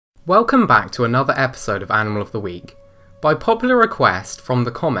Welcome back to another episode of Animal of the Week. By popular request from the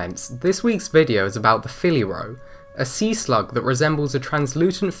comments, this week's video is about the Phylliroe, a sea slug that resembles a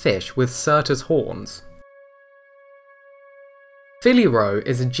translucent fish with cirrus horns. Phylliroe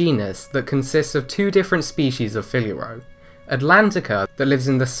is a genus that consists of two different species of Phylliroe. Atlantica, that lives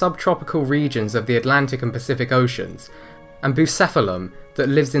in the subtropical regions of the Atlantic and Pacific Oceans, and Bucephalum, that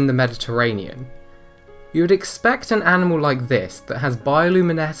lives in the Mediterranean. You would expect an animal like this, that has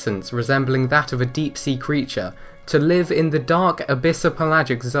bioluminescence resembling that of a deep-sea creature, to live in the dark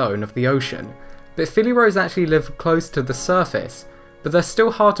abyssopelagic zone of the ocean, but Phylliroes actually live close to the surface, but they're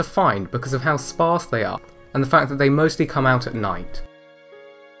still hard to find because of how sparse they are, and the fact that they mostly come out at night.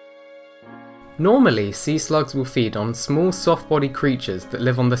 Normally, sea slugs will feed on small soft-bodied creatures that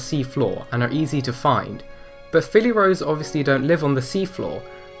live on the sea floor and are easy to find, but Phylliroes obviously don't live on the sea floor,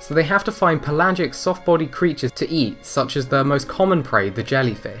 so they have to find pelagic soft-bodied creatures to eat, such as their most common prey, the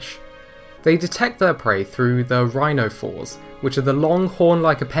jellyfish. They detect their prey through the rhinophores, which are the long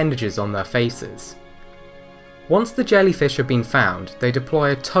horn-like appendages on their faces. Once the jellyfish have been found, they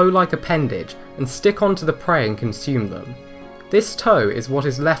deploy a toe-like appendage and stick onto the prey and consume them. This toe is what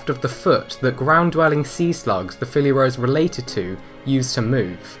is left of the foot that ground-dwelling sea slugs the Phylliroes related to use to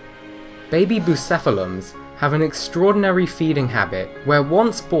move. Baby bucephalums have an extraordinary feeding habit where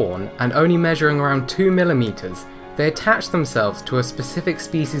once born and only measuring around 2 mm, they attach themselves to a specific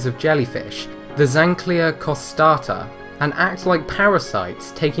species of jellyfish, the Zanclea costata, and act like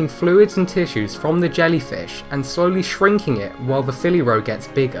parasites, taking fluids and tissues from the jellyfish and slowly shrinking it while the Phylliroe gets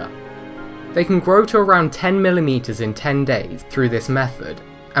bigger. They can grow to around 10 mm in 10 days through this method,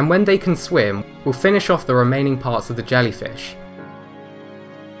 and when they can swim, will finish off the remaining parts of the jellyfish.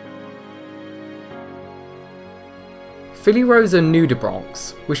 Phylliroes are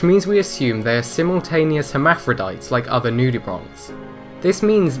nudibranchs, which means we assume they are simultaneous hermaphrodites like other nudibranchs. This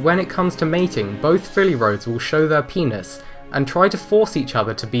means when it comes to mating, both Phylliroes will show their penis and try to force each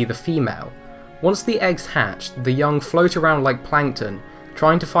other to be the female. Once the eggs hatch, the young float around like plankton,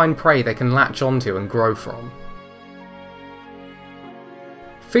 trying to find prey they can latch onto and grow from.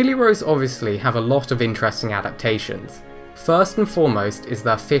 Phylliroes obviously have a lot of interesting adaptations. First and foremost is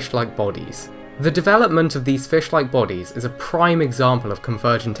their fish-like bodies. The development of these fish-like bodies is a prime example of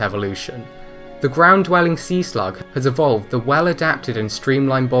convergent evolution. The ground-dwelling sea slug has evolved the well-adapted and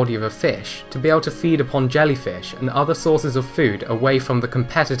streamlined body of a fish to be able to feed upon jellyfish and other sources of food away from the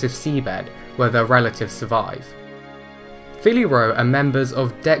competitive seabed where their relatives survive. Phylliroe are members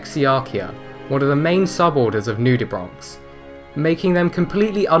of Dexiarchia, one of the main suborders of nudibranchs, making them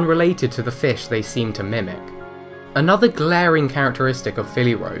completely unrelated to the fish they seem to mimic. Another glaring characteristic of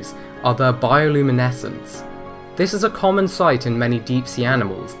Phylliroes are their bioluminescence. This is a common sight in many deep-sea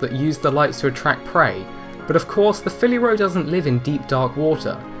animals that use the lights to attract prey, but of course the Phylliroe doesn't live in deep dark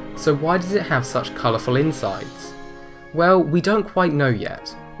water, so why does it have such colourful insides? Well, we don't quite know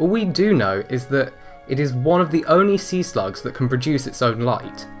yet. All we do know is that it is one of the only sea slugs that can produce its own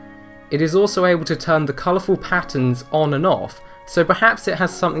light. It is also able to turn the colourful patterns on and off, so perhaps it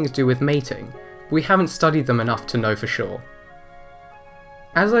has something to do with mating. We haven't studied them enough to know for sure.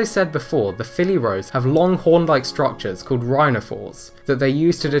 As I said before, the Phylliroes have long horn-like structures called rhinophores that they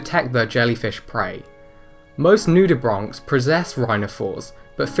use to detect their jellyfish prey. Most nudibranchs possess rhinophores,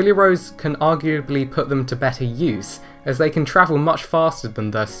 but Phylliroes can arguably put them to better use as they can travel much faster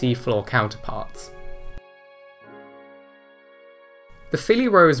than their seafloor counterparts. The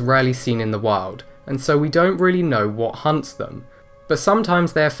Phylliroe is rarely seen in the wild, and so we don't really know what hunts them, but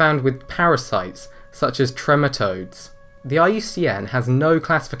sometimes they are found with parasites such as trematodes. The IUCN has no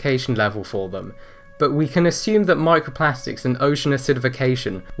classification level for them, but we can assume that microplastics and ocean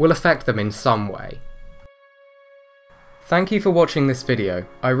acidification will affect them in some way. Thank you for watching this video.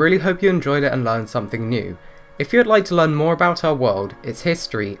 I really hope you enjoyed it and learned something new. If you would like to learn more about our world, its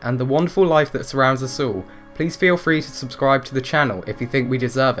history, and the wonderful life that surrounds us all, please feel free to subscribe to the channel if you think we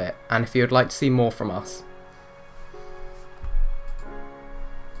deserve it, and if you would like to see more from us.